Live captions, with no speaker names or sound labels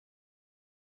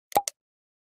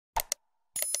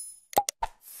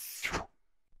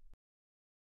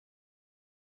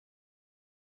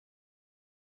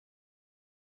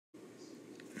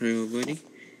Hello, buddy,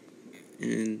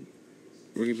 and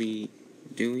we're gonna be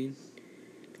doing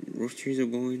World Series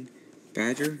of Bowling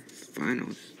Badger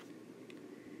Finals.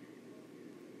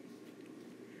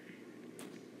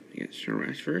 We got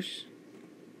Surash first.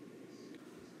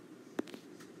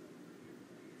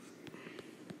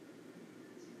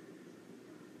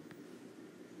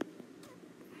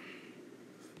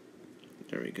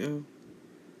 There we go.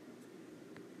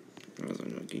 That was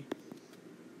unlucky.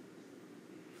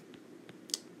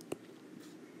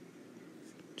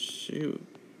 Shoot.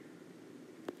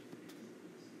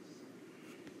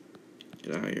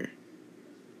 Get out of here.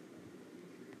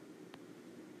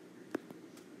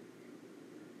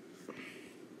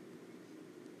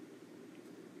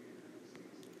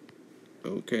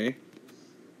 Okay.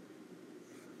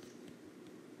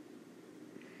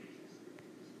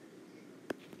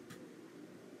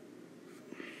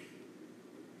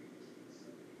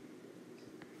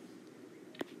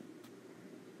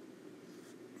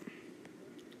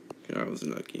 That was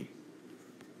lucky.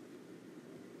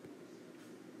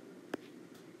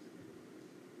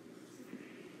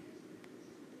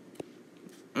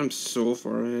 I'm so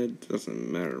far ahead,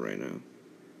 doesn't matter right now.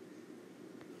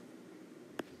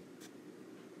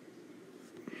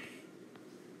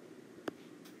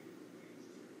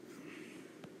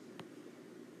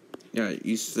 Yeah,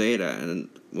 you say that, and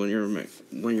when your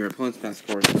opponent's best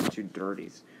score is 2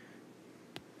 dirties.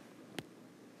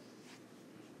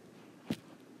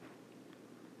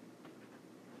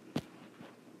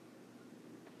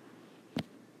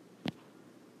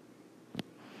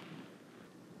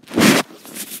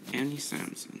 Andy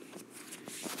Sampson.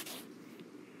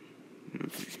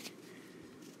 Okay.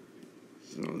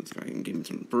 So this guy can give him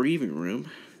some breathing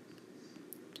room.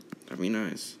 That'd be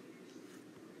nice.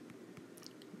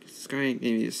 This guy ain't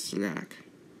gave me a slack.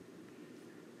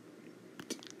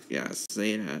 Yeah,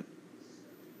 say that.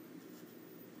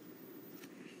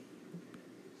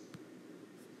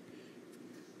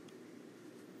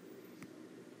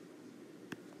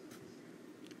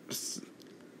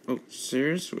 Oh,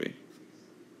 seriously?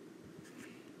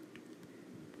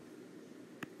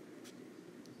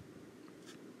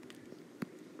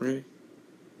 Really?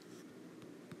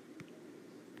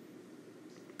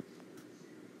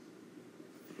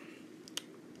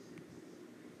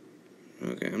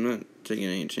 Okay, I'm not taking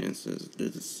any chances.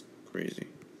 This is crazy.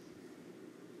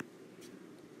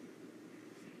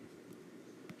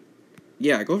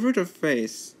 Yeah, go for the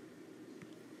face.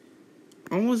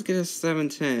 Almost get a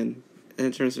 7-10, and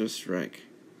it turns to a strike.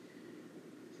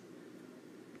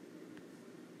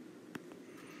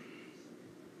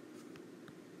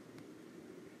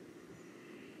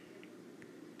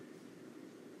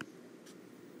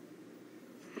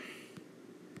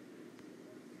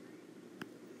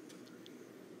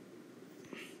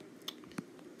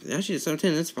 Actually,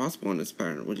 7-10 is possible in this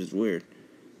pattern, which is weird.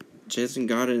 Jason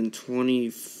got it in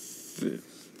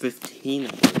 2015, I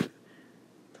believe.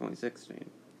 2016.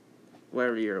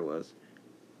 Whatever year it was.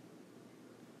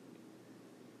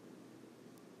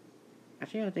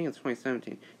 Actually, I think it's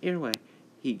 2017. Either way,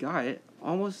 he got it,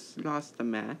 almost lost the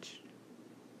match,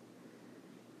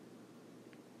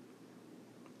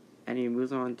 and he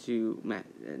moves on to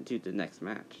the next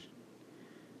match.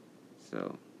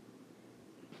 So,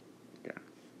 yeah.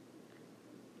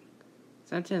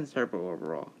 7-10 is terrible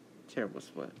overall. Terrible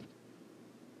split.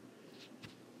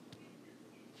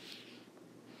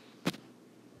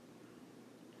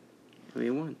 We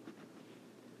won.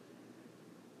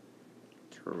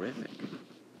 Terrific.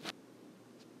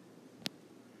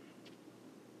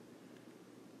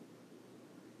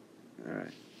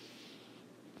 Alright.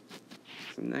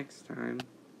 So next time,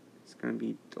 it's gonna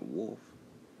be the wolf.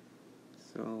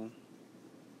 So,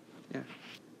 yeah.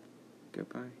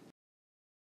 Goodbye.